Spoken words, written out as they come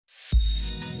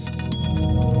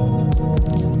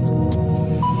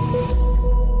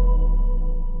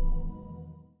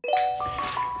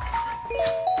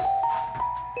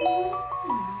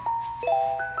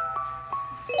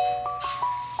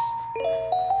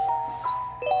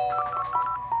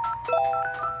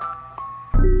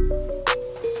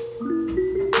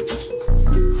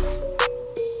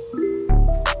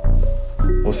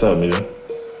What's up, Mia?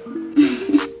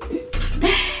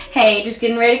 Hey, just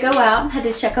getting ready to go out. Had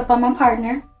to check up on my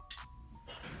partner.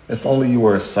 If only you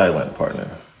were a silent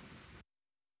partner.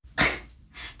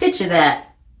 Picture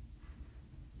that.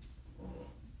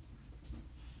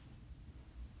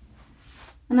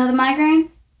 Another migraine?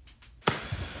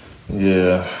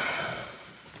 Yeah.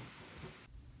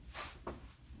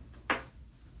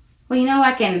 Well, you know,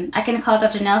 I can call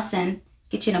Dr. Nelson,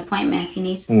 get you an appointment if you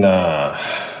need some. Nah.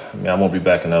 I won't be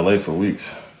back in LA for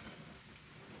weeks.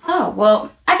 Oh,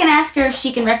 well, I can ask her if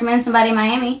she can recommend somebody in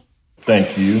Miami.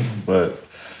 Thank you, but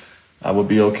I would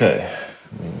be okay.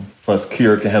 Plus,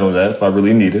 Kira can handle that if I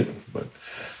really need it, but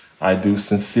I do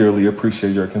sincerely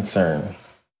appreciate your concern.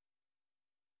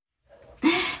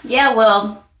 Yeah,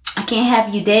 well, I can't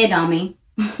have you dead on me.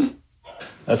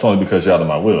 That's only because you're out of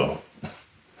my will.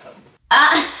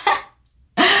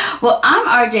 Well,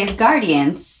 I'm RJ's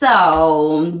guardian,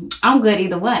 so I'm good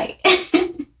either way.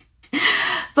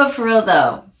 But for real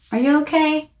though, are you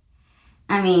okay?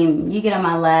 I mean, you get on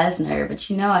my last nerve, but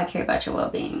you know I care about your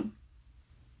well-being.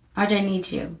 RJ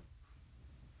needs you.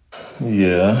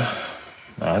 Yeah,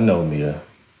 I know, Mia.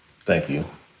 Thank you.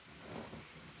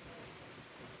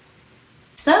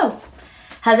 So,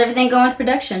 how's everything going with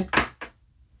production?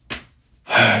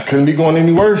 Couldn't be going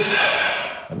any worse.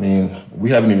 I mean, we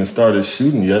haven't even started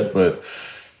shooting yet, but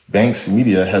Banks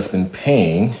Media has been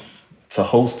paying to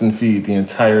host and feed the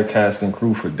entire cast and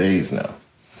crew for days now.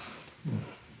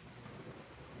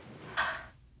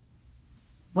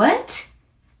 What?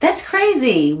 That's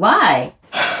crazy. Why?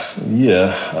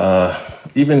 Yeah,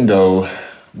 even though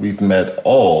we've met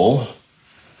all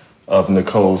of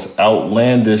Nicole's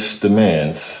outlandish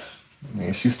demands,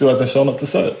 she still hasn't shown up to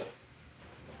set.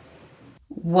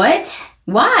 What?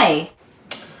 Why?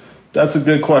 That's a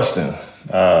good question.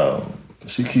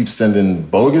 She keeps sending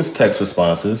bogus text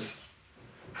responses.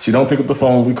 She don't pick up the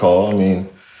phone when we call.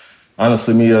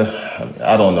 Honestly, Mia,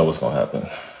 I don't know what's gonna happen.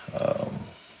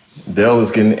 Dale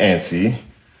is getting antsy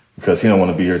because he don't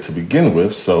want to be here to begin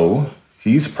with, so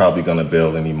he's probably gonna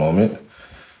bail any moment.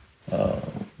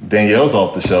 Danielle's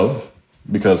off the show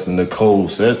because Nicole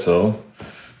said so.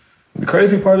 The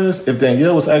crazy part is, if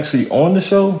Danielle was actually on the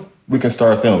show, we can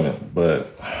start filming,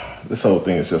 but this whole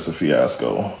thing is just a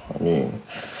fiasco.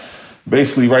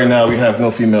 Basically right now we have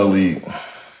no female lead.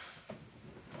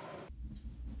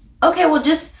 Okay, well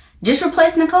just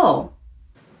replace Nicole.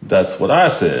 That's what I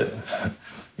said.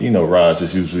 You know Raj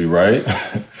is usually right.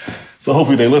 So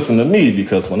hopefully they listen to me,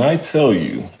 because when I tell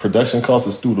you production costs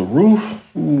is through the roof,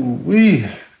 having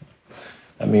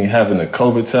a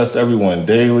COVID test everyone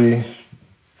daily.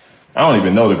 I don't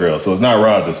even know the girl, so it's not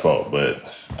Raj's fault, but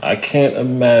I can't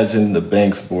imagine the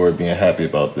Banks board being happy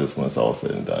about this when it's all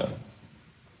said and done.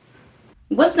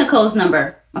 What's Nicole's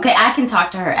number? Okay, I can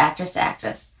talk to her actress to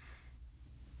actress.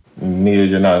 Mia,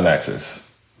 you're not an actress.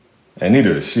 And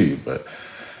neither is she, but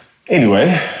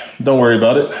anyway, don't worry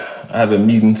about it. I have a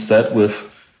meeting set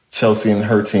with Chelsea and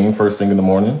her team first thing in the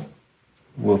morning.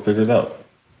 We'll figure it out.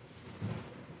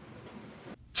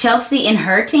 Chelsea and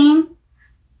her team?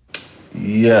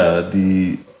 Yeah,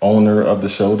 the owner of the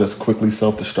show that's quickly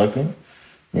self-destructing.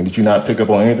 Did you not pick up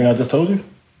on anything I just told you?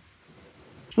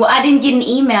 Well, I didn't get an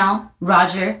email,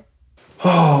 Roger.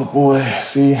 Oh boy,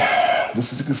 see,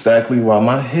 this is exactly why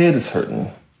my head is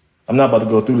hurting. I'm not about to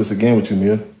go through this again with you,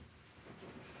 Mia.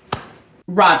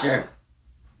 Roger,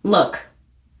 look,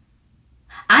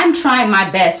 I'm trying my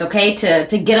best, okay,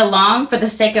 to get along for the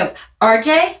sake of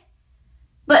RJ,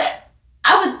 but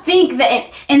I would think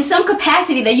that in some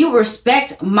capacity that you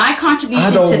respect my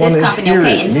contribution to this company,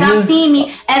 okay, and stop seeing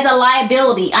me as a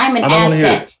liability. I'm an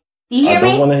asset. Do you hear me?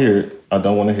 I don't want to hear it. I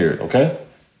don't want to hear it, okay?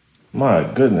 My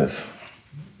goodness.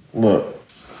 Look,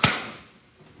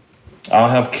 I'll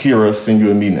have Kira send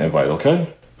you a meeting invite,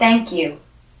 okay? Thank you.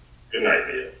 Good night,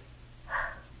 Mia.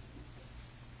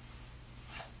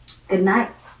 Good night,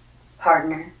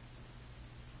 partner.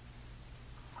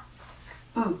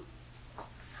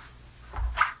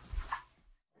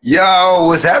 Yo,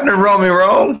 what's happening,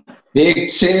 Rome? Big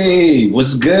T,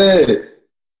 what's good?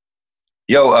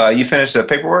 Yo, you finished the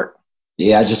paperwork?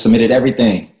 Yeah, I just submitted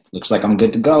everything. Looks like I'm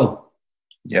good to go.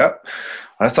 Yep.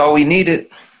 That's all we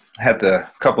needed. I had a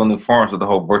couple of new forms with the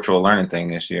whole virtual learning thing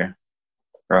this year.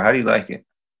 Bro, how do you like it?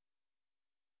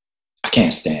 I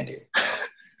can't stand it.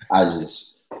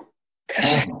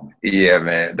 Yeah,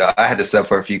 man. I had to sub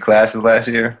for a few classes last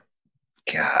year.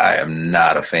 God, I am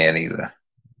not a fan either.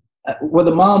 Were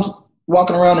the moms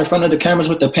walking around in front of the cameras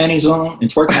with their panties on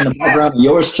and twerking in the background of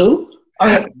yours too?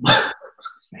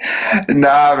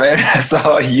 Nah, man, that's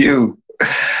all you.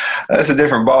 That's a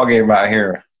different ball game out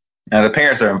here. Now the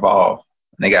parents are involved.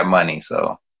 They got money,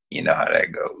 so you know how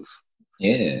that goes.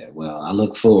 Yeah, well, I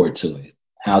look forward to it.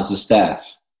 How's the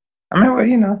staff? I mean, well,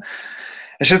 you know,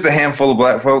 it's just a handful of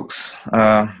black folks.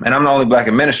 And I'm the only black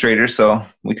administrator, so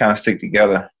we kind of stick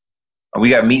together. We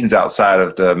got meetings outside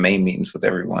of the main meetings with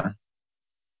everyone.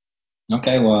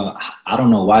 Okay, well, I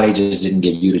don't know why they just didn't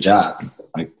give you the job.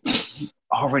 Like, I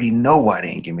already know why they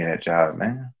didn't give me that job,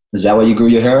 man. is that why you grew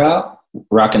your hair out?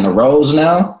 Rocking the rolls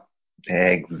now?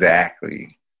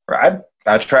 Exactly.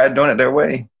 I tried doing it their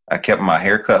way. I kept my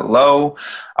hair cut low.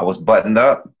 I was buttoned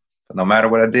up. But no matter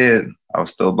what I did, I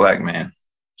was still a black man.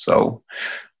 So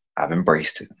I've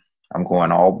embraced it. I'm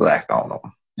going all black on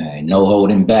them. Hey, no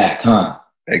holding back, huh?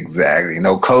 Exactly.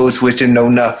 No code switching, no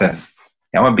nothing.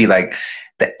 I'm going to be like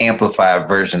the amplified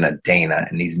version of Dana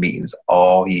in these meetings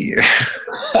all year.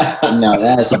 No,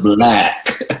 that's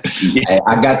black. Yeah. Hey,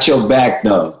 I got your back,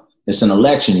 though. It's an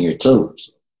election year, too.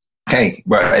 Hey,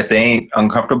 bro, if they ain't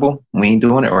uncomfortable, we ain't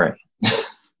doing it right.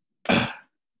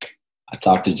 I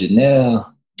talked to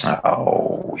Danielle.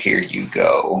 Oh, here you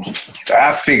go.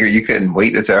 I figured you couldn't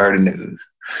wait to tell her the news.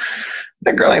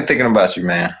 That girl ain't thinking about you,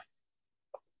 man.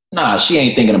 Nah, she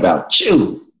ain't thinking about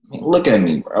you. I mean, look at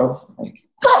me, bro. Like,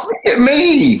 Look at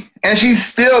me. And she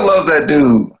still loves that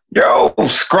dude. Your old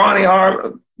scrawny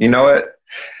arm. You know what?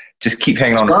 Just keep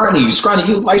hanging on. Scrawny,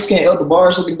 you light skinned elder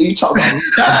bars looking dude. You talking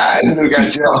about me? You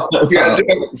got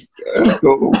jokes. That's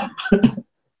cool.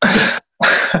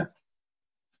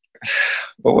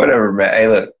 But whatever, man. Hey,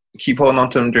 look, keep holding on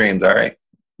to them dreams, all right?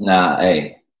 Nah,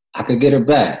 hey, I could get her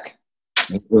back.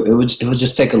 It would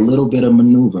just take a little bit of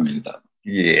maneuvering, though.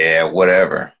 Yeah,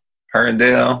 whatever. Her and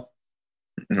Dale,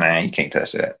 nah, you can't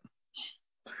touch that.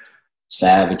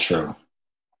 Sad but true.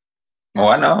 Oh,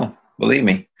 I know. Believe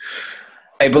me.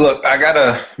 Hey, but look, I got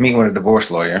to meet with a divorce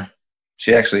lawyer.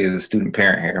 She actually is a student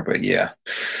parent here, but yeah.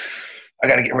 I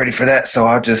got to get ready for that, so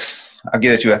I'll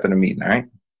get at you after the meeting, all right?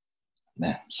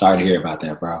 Man, sorry to hear about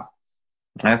that, bro.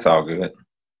 That's all good.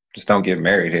 Just don't get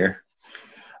married here.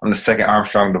 I'm the second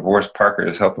Armstrong divorce Parker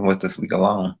is helping with this week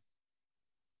alone.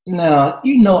 Now,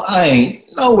 you know I ain't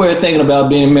nowhere thinking about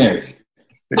being married.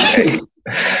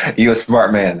 You a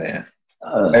smart man then.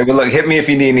 Hey, but look, hit me if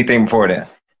you need anything before then.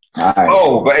 All right.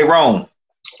 Oh, but hey, Rome.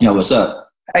 Yo, what's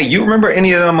up? Hey, you remember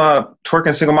any of them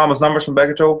twerking single mamas numbers from back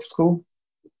at your school?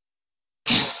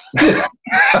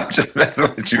 I'm just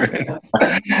messing with you, man.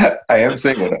 I am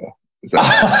single though. So.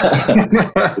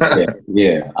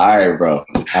 yeah. All right, bro.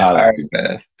 All right,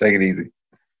 man. Take it easy.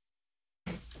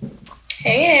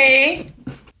 Hey.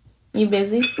 You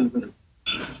busy?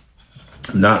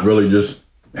 Not really, just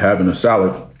having a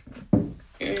salad.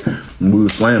 We were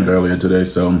slammed earlier today,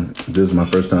 so this is my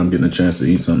first time getting a chance to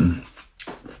eat something.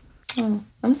 Oh,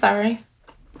 I'm sorry.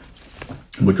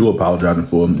 What you apologizing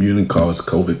for? You didn't cause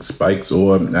COVID spikes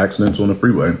or accidents on the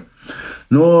freeway.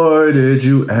 Nor did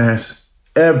you ask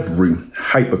every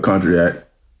hypochondriac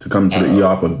to come to the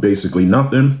ER for basically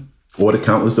nothing, or the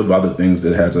countless of other things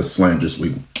that has us slammed this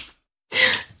week.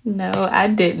 No, I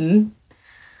didn't.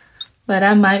 But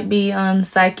I might be on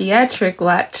psychiatric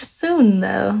watch soon,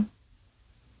 though.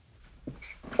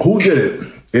 Who did it?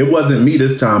 It wasn't me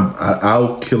this time.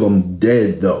 I'll kill him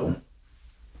dead, though.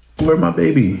 Where's my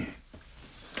baby?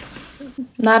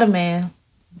 Not a man.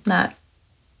 Not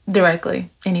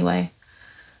directly, anyway.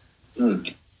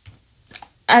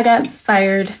 I got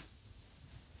fired.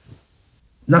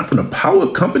 Not from the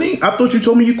power company? I thought you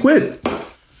told me you quit.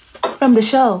 From the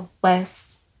show,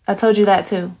 Wes. I told you that,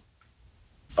 too.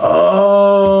 Oh,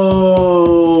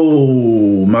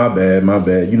 my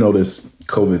bad. You know, this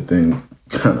COVID thing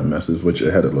kind of messes with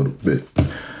your head a little bit.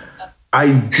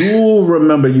 I do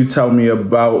remember you telling me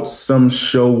about some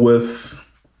show with,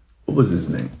 what was his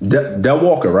name? Del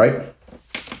Walker, right?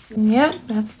 Yep,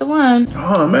 that's the one.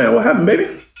 Oh, man, what happened,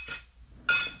 baby?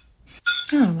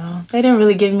 I don't know. They didn't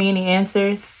really give me any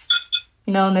answers.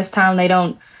 You know, in this town, they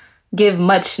don't give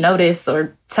much notice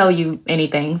or tell you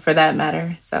anything for that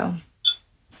matter, so.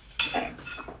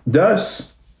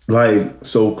 That's, like,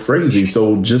 so crazy.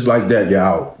 So just like that, you're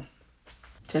out.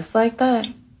 Just like that.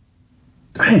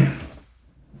 Damn.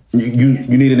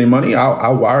 You need any money?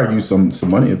 I'll wire you some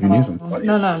money if you need some money.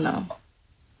 No.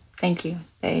 Thank you,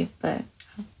 babe, but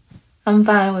I'm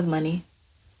fine with money.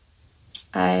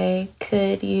 I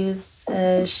could use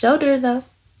a shoulder, though,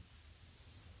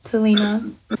 to lean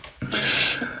on.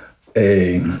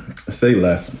 Hey, say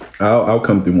less. I'll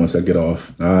come through once I get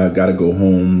off. I gotta go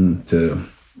home to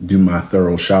do my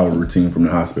thorough shower routine from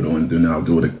the hospital, and then I'll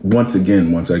do it once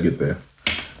again once I get there.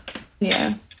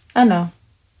 Yeah, I know.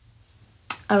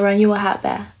 I'll run you a hot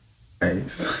bath.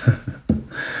 Nice.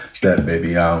 That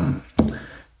baby.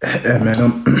 Hey, man,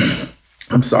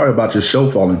 I'm sorry about your show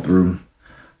falling through.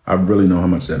 I really know how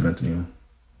much that meant to you.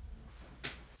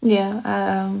 Yeah,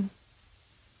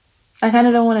 I kind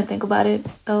of don't want to think about it,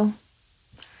 though.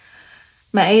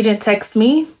 My agent texted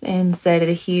me and said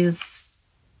that he's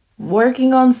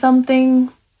working on something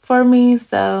for me,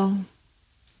 so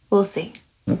we'll see.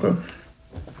 Okay.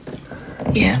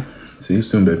 Yeah. See you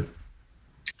soon, babe.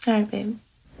 All right, babe.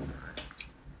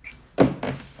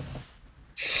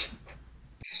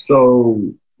 So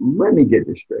let me get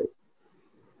this straight.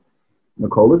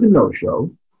 Nicole is a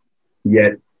no-show,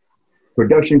 yet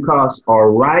production costs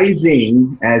are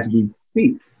rising as we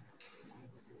speak.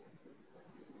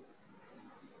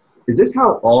 Is this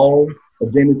how all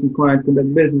of Jameson's clients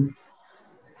conduct business?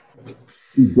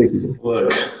 Ridiculous.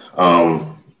 Look,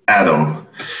 Adam.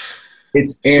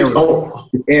 It's Aaron.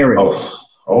 It's Aaron.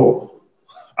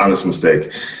 Honest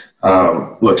mistake.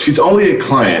 Look, she's only a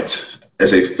client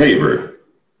as a favor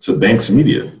to Banks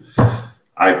Media.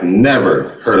 I've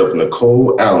never heard of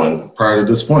Nicole Allen prior to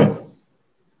this point.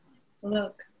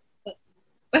 Look,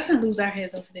 let's not lose our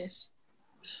heads over this.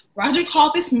 Roger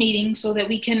called this meeting so that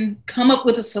we can come up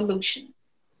with a solution.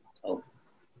 So,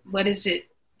 what is it?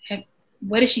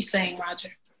 What is she saying, Roger?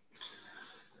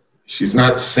 She's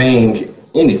not saying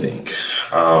anything.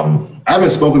 I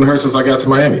haven't spoken to her since I got to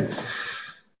Miami.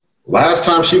 Last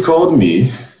time she called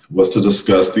me was to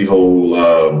discuss the whole,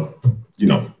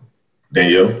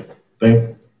 Danielle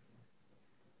thing.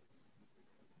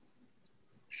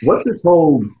 What's this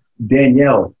whole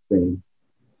Danielle thing?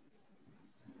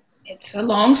 It's a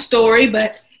long story,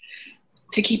 but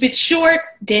to keep it short,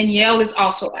 Danielle is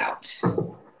also out.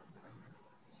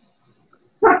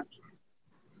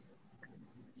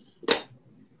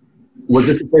 Was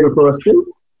this a favor for us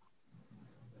too?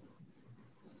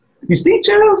 You see,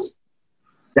 Charles?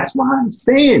 That's why I'm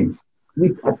saying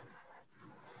we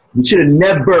should have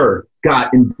never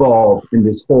got involved in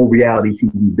this whole reality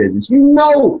TV business. You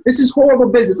know, this is horrible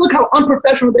business. Look how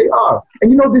unprofessional they are.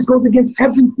 And you know, this goes against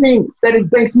everything that is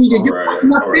Banks Media. You're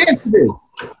not standing for this.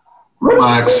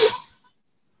 Relax.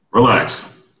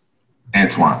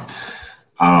 Antoine.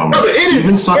 It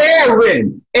is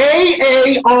Aaron.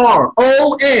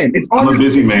 Aaron. It's I'm a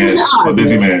busy man.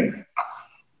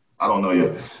 I don't know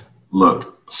yet.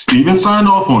 Look, Steven signed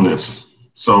off on this.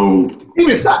 So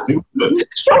Steven signed.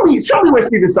 Show me where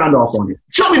Steven signed off on it.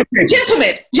 Show me the picture.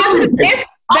 Gentlemen, this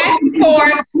back and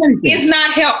forth is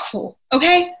not helpful.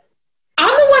 Okay?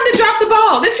 I'm the one that dropped the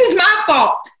ball. This is my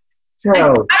fault. I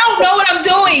don't know what I'm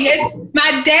doing. It's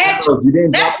my dad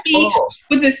left me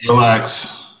with this. Relax,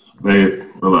 babe.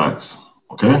 Relax.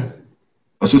 Okay?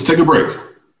 Let's just take a break.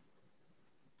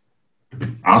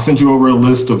 I'll send you over a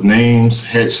list of names,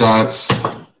 headshots,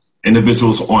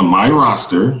 individuals on my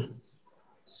roster.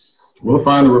 We'll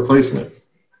find a replacement.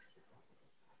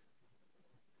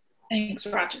 Thanks,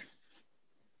 Roger.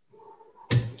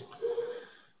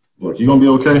 Look, you gonna be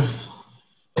okay?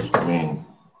 I mean,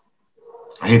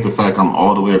 I hate the fact I'm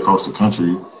all the way across the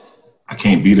country. I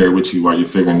can't be there with you while you're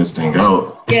figuring this thing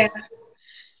out. Yeah.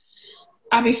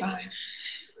 I'll be fine.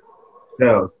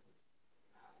 So,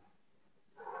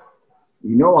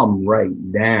 you know I'm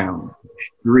right down the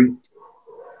street.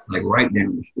 Like right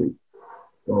down the street.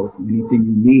 So anything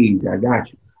you need, I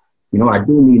got you. You know, I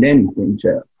do need anything,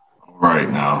 Chef. All right,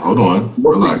 now, hold on.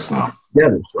 Relax now.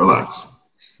 Together. Relax.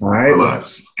 All right.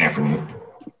 Relax, Anthony.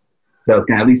 So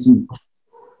can I at least see?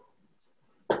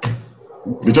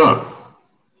 Good job.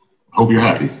 Hope you're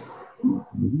happy.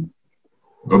 Mm-hmm.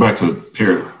 Go back to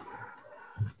Perry.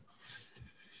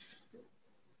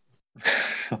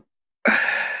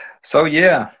 So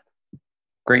yeah,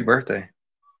 great birthday.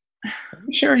 Are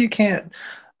you sure you can't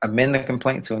amend the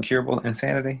complaint to incurable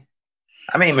insanity?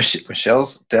 I mean,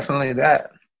 Michelle's definitely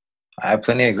that. I have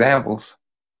plenty of examples.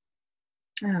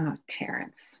 Oh,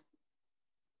 Terrence.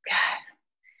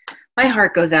 God. My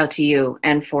heart goes out to you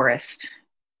and Forrest.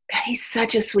 God, he's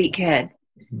such a sweet kid.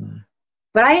 Mm-hmm.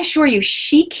 But I assure you,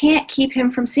 she can't keep him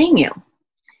from seeing you.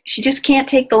 She just can't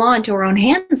take the law into her own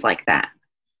hands like that.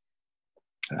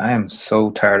 I am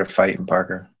so tired of fighting,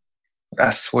 Parker.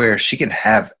 I swear, she can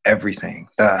have everything.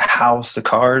 The house, the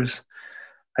cars.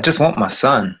 I just want my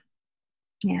son.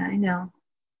 Yeah, I know.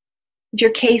 Your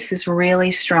case is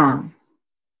really strong.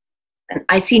 And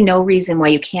I see no reason why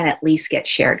you can't at least get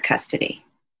shared custody.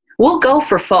 We'll go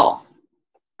for full,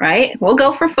 right? We'll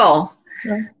go for full.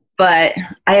 Yeah. But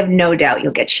I have no doubt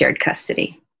you'll get shared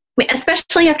custody. I mean,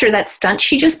 especially after that stunt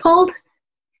she just pulled.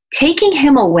 Taking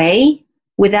him away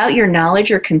without your knowledge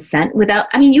or consent,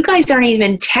 you guys aren't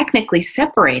even technically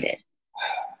separated.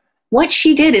 What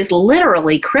she did is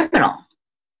literally criminal.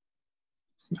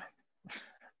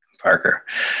 Parker,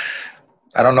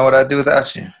 I don't know what I'd do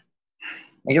without you.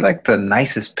 You're like the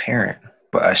nicest parent.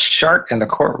 but a shark in the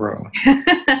courtroom.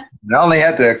 I only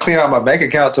had to clean out my bank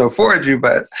account to afford you,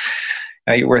 but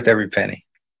you're worth every penny.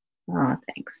 Oh,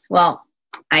 thanks. Well,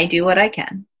 I do what I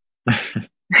can.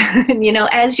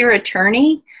 As your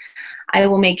attorney, I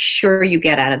will make sure you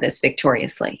get out of this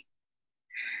victoriously.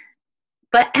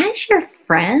 But as your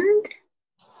friend,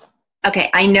 okay,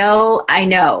 I know.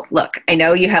 Look, I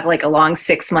know you have like a long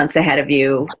 6 months ahead of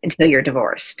you until you're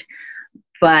divorced.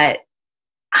 But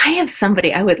I have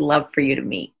somebody I would love for you to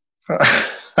meet.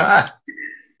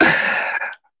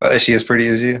 Is she as pretty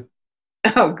as you?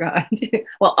 Oh, God.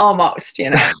 Well, almost,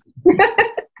 I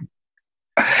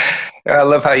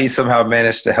love how you somehow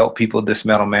managed to help people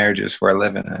dismantle marriages for a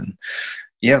living. And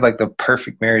you have like the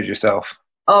perfect marriage yourself.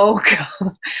 Oh,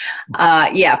 God.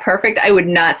 Yeah, perfect. I would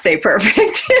not say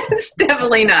perfect. It's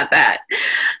definitely not that.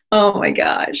 Oh, my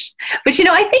gosh. But,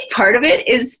 I think part of it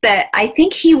is that I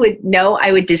think he would know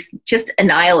I would just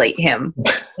annihilate him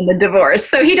in the divorce.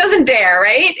 So he doesn't dare,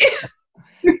 right?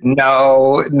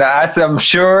 No, I'm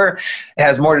sure it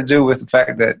has more to do with the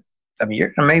fact that, you're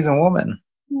an amazing woman.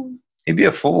 You'd be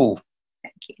a fool.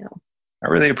 Thank you. I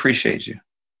really appreciate you.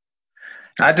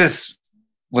 I just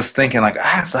was thinking, like, I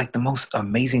have, like, the most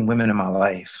amazing women in my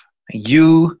life.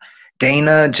 You,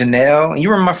 Dana, Janelle, and you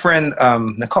were my friend,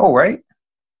 Nicole, right?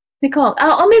 Nicole.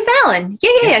 Oh, Miss Allen.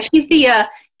 Yeah. She's the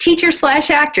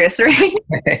teacher/actress, right?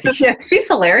 Yeah, she's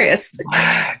hilarious.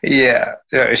 Yeah,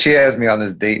 she has me on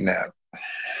this date now.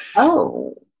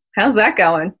 Oh, how's that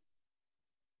going?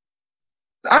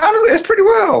 Honestly, it's pretty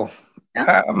well.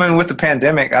 Yeah. With the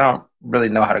pandemic, I don't really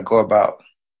know how to go about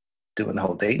doing the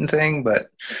whole dating thing, but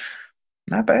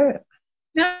not bad.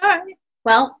 All right.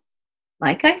 Well,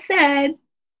 like I said,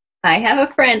 I have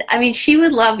a friend. She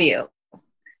would love you.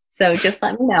 So just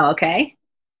let me know, okay?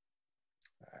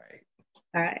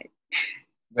 All right.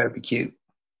 Better be cute.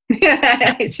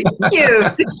 She's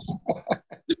cute.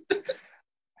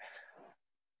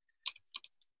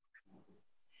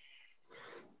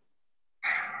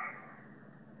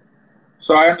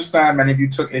 So I understand many of you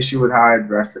took issue with how I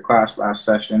addressed the class last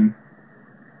session.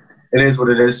 It is what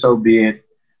it is, so be it.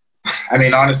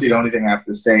 Honestly, the only thing I have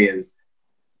to say is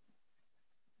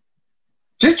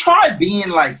just try being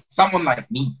like someone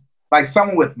like me, like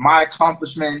someone with my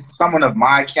accomplishments, someone of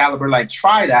my caliber. Like,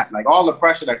 try that, like all the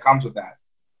pressure that comes with that.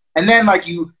 And then like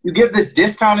you give this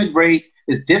discounted rate,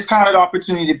 this discounted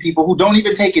opportunity to people who don't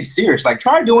even take it serious. Like,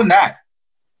 try doing that.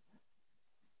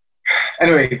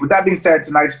 Anyway, with that being said,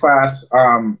 tonight's class,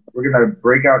 we're going to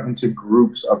break out into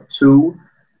groups of 2.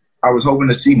 I was hoping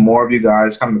to see more of you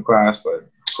guys come to class, but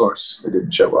of course they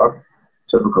didn't show up.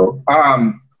 Typical.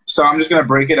 So I'm just going to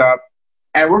break it up.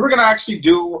 And what we're going to actually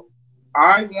do,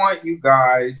 I want you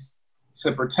guys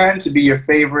to pretend to be your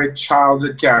favorite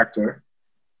childhood character.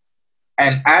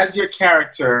 And as your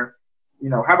character,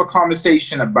 have a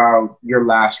conversation about your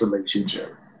last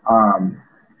relationship.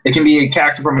 It can be a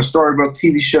character from a storybook,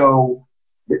 TV show,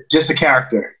 just a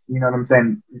character. You know what I'm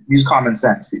saying? Use common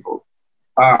sense, people.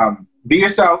 Be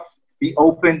yourself. Be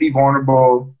open. Be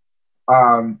vulnerable.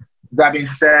 That being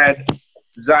said,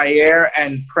 Zaire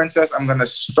and Princess, I'm going to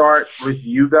start with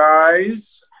you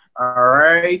guys. All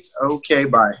right. Okay,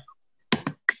 bye.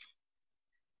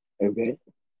 Okay.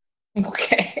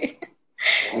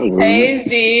 Hey,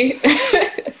 Z.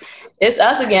 It's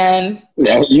us again.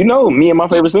 Yeah, me and my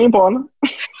favorite scene partner.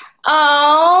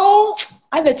 Oh,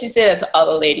 I bet you say that to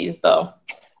other ladies, though.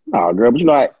 Oh, girl,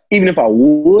 but even if I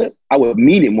would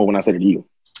mean it more when I said it to you.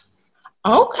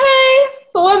 Okay.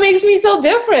 So what makes me so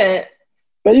different?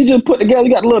 But you just put together,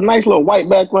 you got a nice little white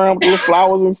background with little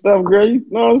flowers and stuff, girl. You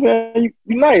know what I'm saying?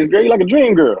 You nice, girl. You like a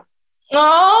dream girl.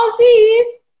 Oh,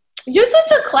 see, you're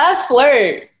such a class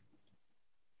flirt.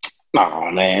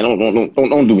 Nah, man,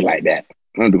 don't do me like that.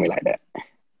 Don't do me like that.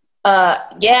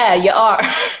 Yeah, you are.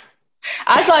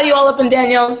 I saw you all up in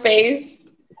Danielle's face.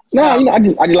 So. No, I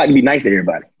just like to be nice to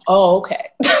everybody. Oh, okay.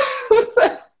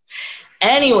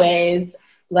 Anyways,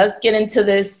 let's get into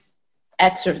this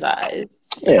exercise.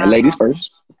 Yeah, ladies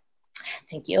first.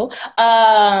 Thank you.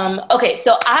 Okay,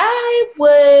 so I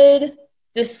would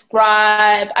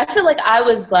describe, I feel like I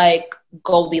was like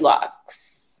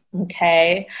Goldilocks.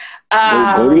 Okay.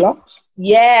 Goldilocks?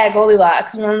 Yeah,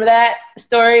 Goldilocks. Remember that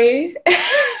story?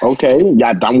 Okay.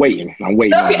 Yeah, I'm waiting.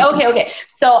 Okay.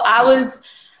 So I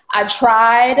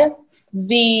tried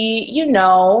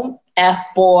the,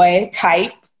 F-boy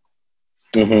type.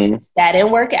 Mm-hmm. That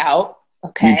didn't work out.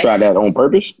 Okay. You tried that on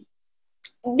purpose?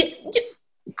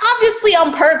 Obviously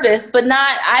on purpose, but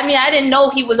not, I didn't know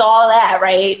he was all that,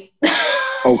 right?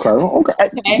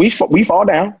 Okay. We fall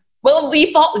down. Well,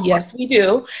 yes, we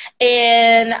do.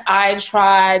 And I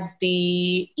tried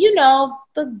the,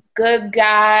 the good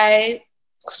guy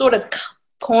sort of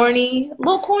corny, a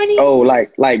little corny. Oh,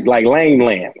 like Lame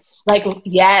Lands. Like,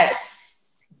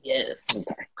 yes.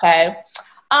 Okay.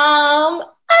 I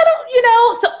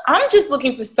don't, so I'm just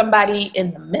looking for somebody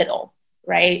in the middle,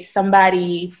 right?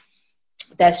 Somebody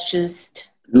that's just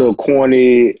a little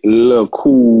corny, a little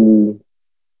cool.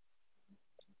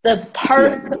 The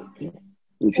perfect.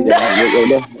 You see that right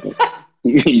there?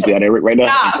 You see that right there?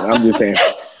 I'm just saying.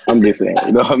 You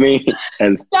know what I mean?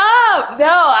 Stop.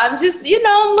 No, I'm just,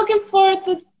 I'm looking for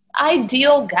the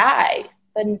ideal guy,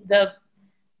 the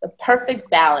perfect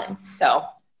balance. So,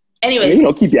 anyway.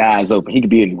 Keep your eyes open. He could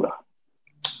be anywhere.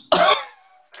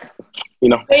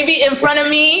 Maybe in front of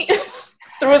me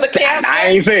through the camera. I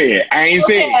ain't say it. I ain't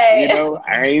say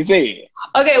it.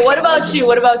 Okay, what about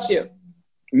you?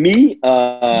 Me,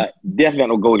 definitely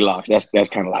no Goldilocks. That's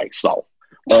kind of like soft.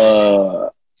 I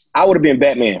would have been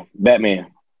Batman,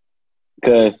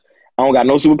 because I don't got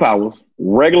no superpowers.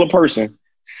 Regular person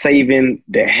saving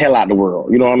the hell out of the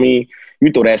world. You know what I mean? You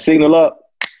throw that signal up,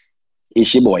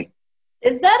 it's your boy.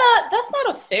 That's not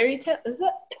a fairy tale, is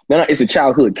it? No, it's a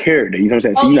childhood character. You know what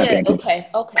I'm saying? So you're not paying attention.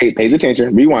 Okay. Pays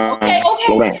attention. Rewind. Okay.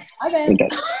 Slow down. Okay.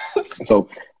 So,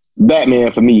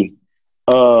 Batman for me.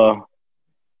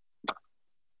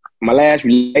 My last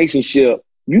relationship,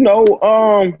 it's in the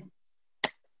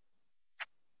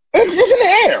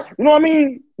air. You know what I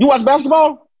mean? You watch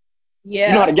basketball? Yeah.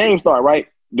 You know how the game start, right?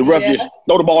 The ref just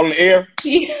throw the ball in the air.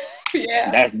 Yeah.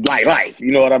 That's like life.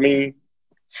 You know what I mean?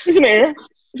 It's in the air.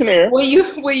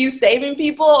 Were you saving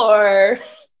people or?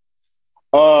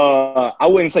 I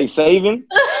wouldn't say saving.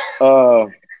 I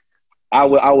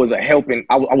was a helping.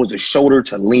 I was a shoulder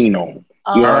to lean on.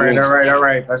 All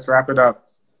right. Let's wrap it up.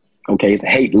 Okay, it's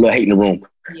a little hate in the room.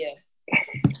 Yeah.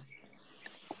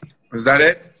 Was that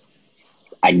it?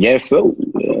 I guess so.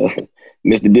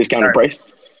 Mr. Discounted Price.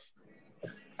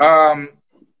 That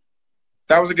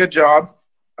was a good job.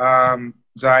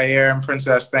 Zaire and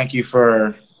Princess, thank you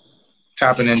for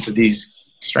tapping into these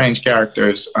strange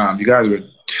characters. You guys were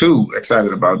too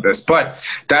excited about this, but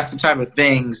that's the type of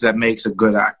things that makes a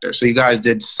good actor. So you guys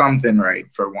did something right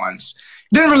for once.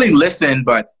 Didn't really listen,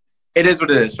 but it is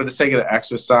what it is. For the sake of the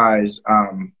exercise,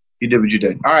 you did what you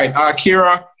did. All right,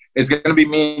 Kira, it's going to be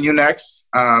me and you next.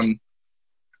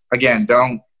 Again,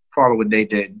 don't follow what they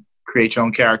did. Create your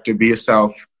own character. Be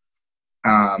yourself.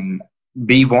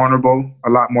 Be vulnerable. A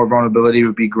lot more vulnerability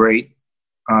would be great.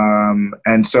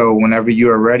 And so whenever you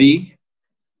are ready,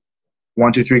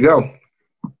 1, 2, 3, go.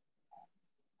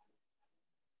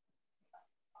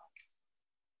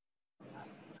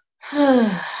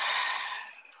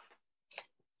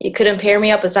 You couldn't pair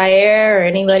me up with Zaire or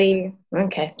anybody?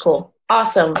 Okay, cool.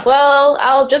 Awesome. Well,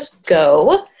 I'll just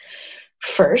go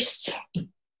first.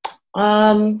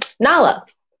 Nala.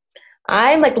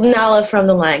 I'm like Nala from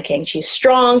The Lion King. She's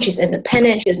strong. She's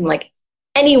independent. She doesn't like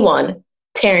anyone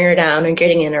tearing her down and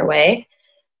getting in her way.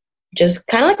 Just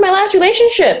kind of like my last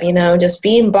relationship, just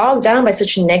being bogged down by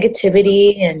such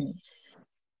negativity and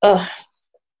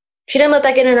she didn't let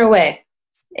that get in her way.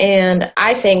 And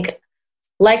I think,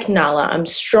 like Nala, I'm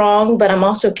strong, but I'm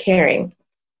also caring.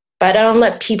 But I don't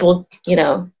let people,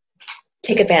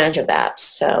 take advantage of that.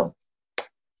 So,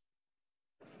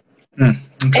 okay.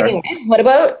 Anyway, what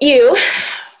about you?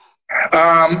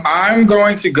 I'm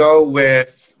going to go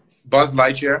with Buzz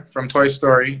Lightyear from Toy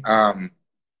Story. Buzz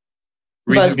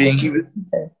Lightyear.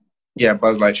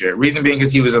 Reason being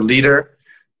because he was a leader,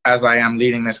 as I am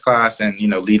leading this class and,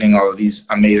 leading all of these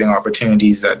amazing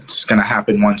opportunities that's going to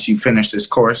happen once you finish this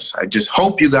course. I just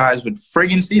hope you guys would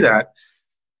friggin' see that.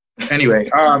 Anyway,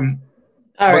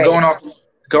 but going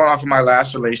off of my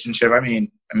last relationship, I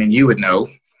mean, you would know.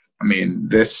 I'm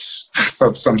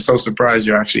so surprised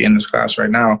you're actually in this class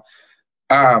right now.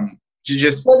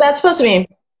 What's that supposed to mean?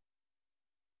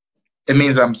 It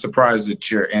means I'm surprised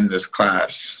that you're in this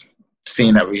class,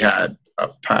 seeing that we had a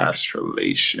past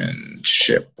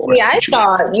relationship. I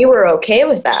thought you were okay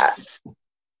with that.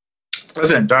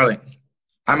 Listen, darling,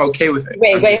 I'm okay with it.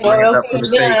 Wait. No.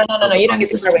 You don't get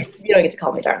to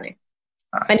call me darling.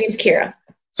 My name's Kira.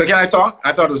 So can I talk?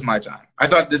 I thought it was my time. I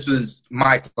thought this was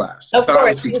my class. Of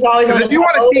course. Because if you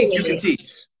want to teach, you can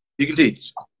teach. You can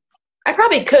teach. I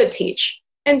probably could teach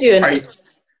and do it.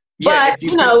 Yeah, if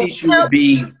you could teach, you would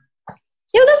be... this is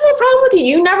the problem with you.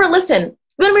 You never listen.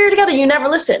 When we were together, you never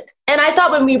listened. And I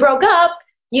thought when we broke up,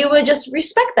 you would just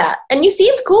respect that. And you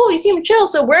seemed cool. You seemed chill.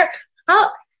 So where's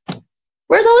all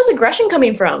this aggression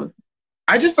coming from?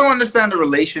 I just don't understand the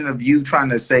relation of you trying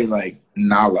to say, like,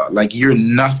 Nala. Like, you're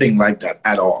nothing like that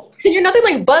at all. You're nothing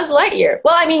like Buzz Lightyear.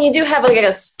 Well, you do have, like,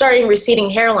 a starting receding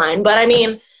hairline. But,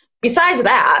 besides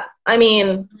that,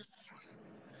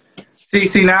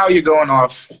 See, now you're going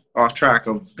off off track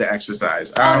of the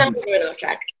exercise. Oh, no, we're going off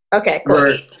track. Okay,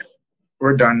 cool.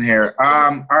 We're done here.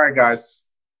 All right, guys,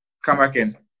 come back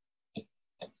in.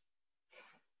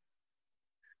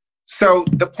 So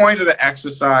the point of the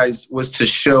exercise was to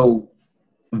show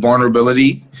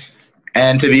vulnerability.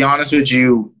 And to be honest with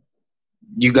you,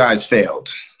 you guys failed.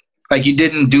 Like, you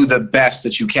didn't do the best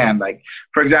that you can. Like,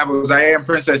 for example, Zaire and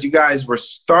Princess, you guys were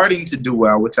starting to do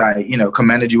well, which I,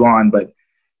 commended you on, but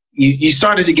you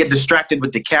started to get distracted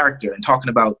with the character and talking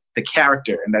about the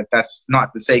character, and that's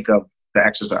not the sake of the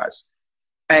exercise.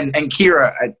 And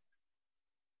Kira,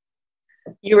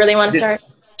 you really want to start?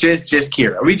 Just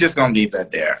Kira. We just gonna leave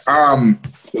that there.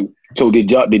 So did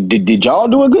y'all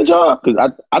do a good job?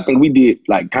 Because I think we did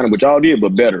like kind of what y'all did,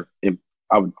 but better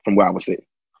from what I would say.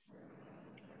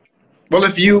 Well,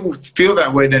 if you feel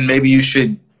that way, then maybe you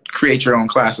should create your own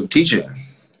class of teaching.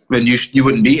 Then you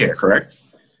wouldn't be here, correct?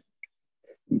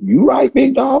 You right,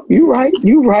 big dog. You right,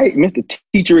 Mr.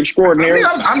 Teacher Extraordinary.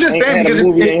 I mean, I'm just saying, because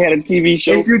ain't had a TV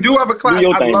show. If you do have a class,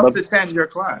 I'd love to attend your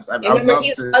class. Remember,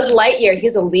 he's Buzz Lightyear.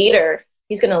 He's a leader.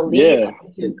 He's going to lead. Yeah.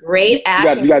 He's a great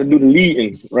actor. You got to do the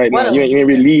leading right now. You ain't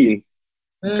really leading.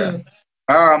 Okay.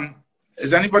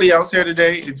 Is anybody else here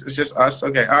today? It's just us?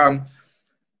 Okay.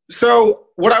 So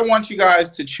what I want you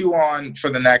guys to chew on for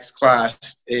the next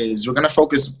class is we're going to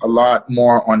focus a lot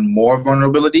more on more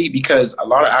vulnerability, because a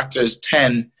lot of actors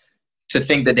tend to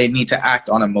think that they need to act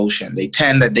on emotion. They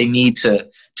tend that they need to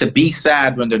be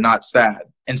sad when they're not sad,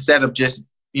 instead of just,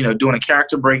 doing a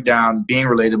character breakdown, being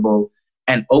relatable,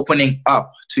 and opening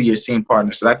up to your scene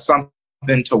partner. So that's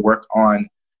something to work on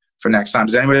for next time.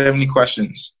 Does anybody have any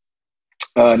questions?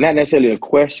 Not necessarily a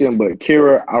question, but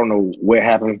Kira, I don't know what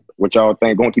happened, what y'all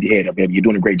think. Go and keep your head up, baby. You're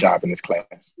doing a great job in this class.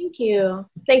 Thank you.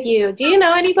 Do you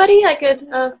know anybody I could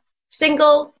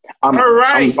single? All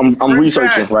right. I'm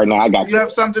researching right now. I got you. You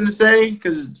have something to say?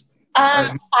 Because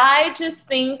I just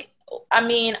think,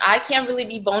 I can't really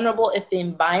be vulnerable if the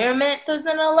environment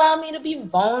doesn't allow me to be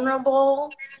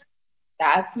vulnerable.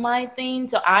 That's my thing.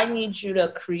 So I need you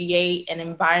to create an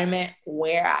environment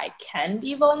where I can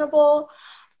be vulnerable.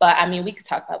 But we could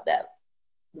talk about that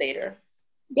later.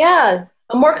 Yeah,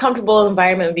 a more comfortable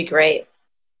environment would be great.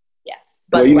 Yes.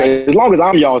 But as long as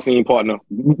I'm y'all scene partner,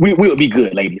 we'll be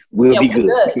good, ladies. We'll be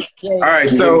good. All right.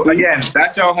 So again,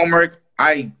 that's y'all homework.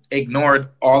 I ignored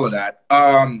all of that.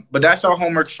 But that's our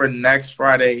homework for next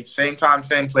Friday. Same time,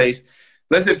 same place.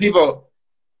 Listen, people,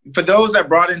 for those that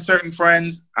brought in certain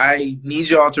friends, I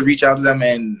need y'all to reach out to them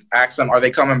and ask them, are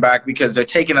they coming back? Because they're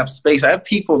taking up space. I have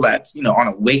people that's, on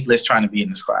a wait list trying to be in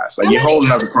this class. Like, you're holding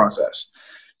up the process.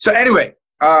 So anyway,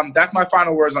 that's my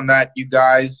final words on that. You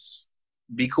guys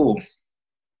be cool.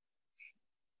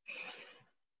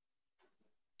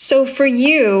 So for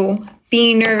you,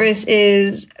 being nervous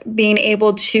is being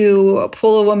able to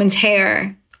pull a woman's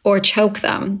hair or choke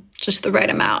them just the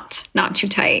right amount, not too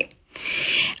tight,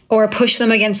 or push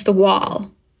them against the wall.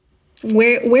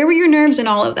 Where were your nerves in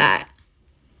all of that?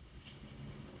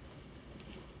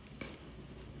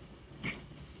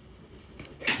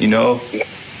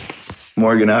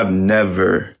 Morgan, I've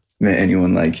never met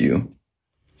anyone like you.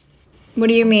 What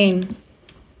do you mean?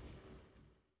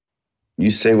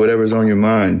 You say whatever's on your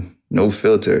mind, no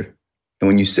filter. And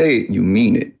when you say it, you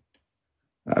mean it.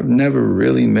 I've never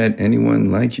really met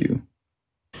anyone like you.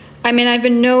 I've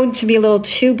been known to be a little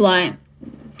too blunt.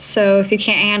 So if you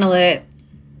can't handle it,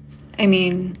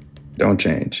 Don't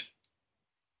change.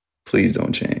 Please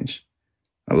don't change.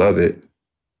 I love it.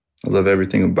 I love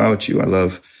everything about you. I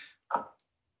love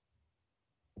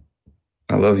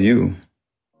you.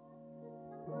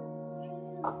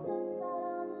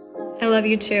 I love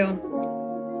you too.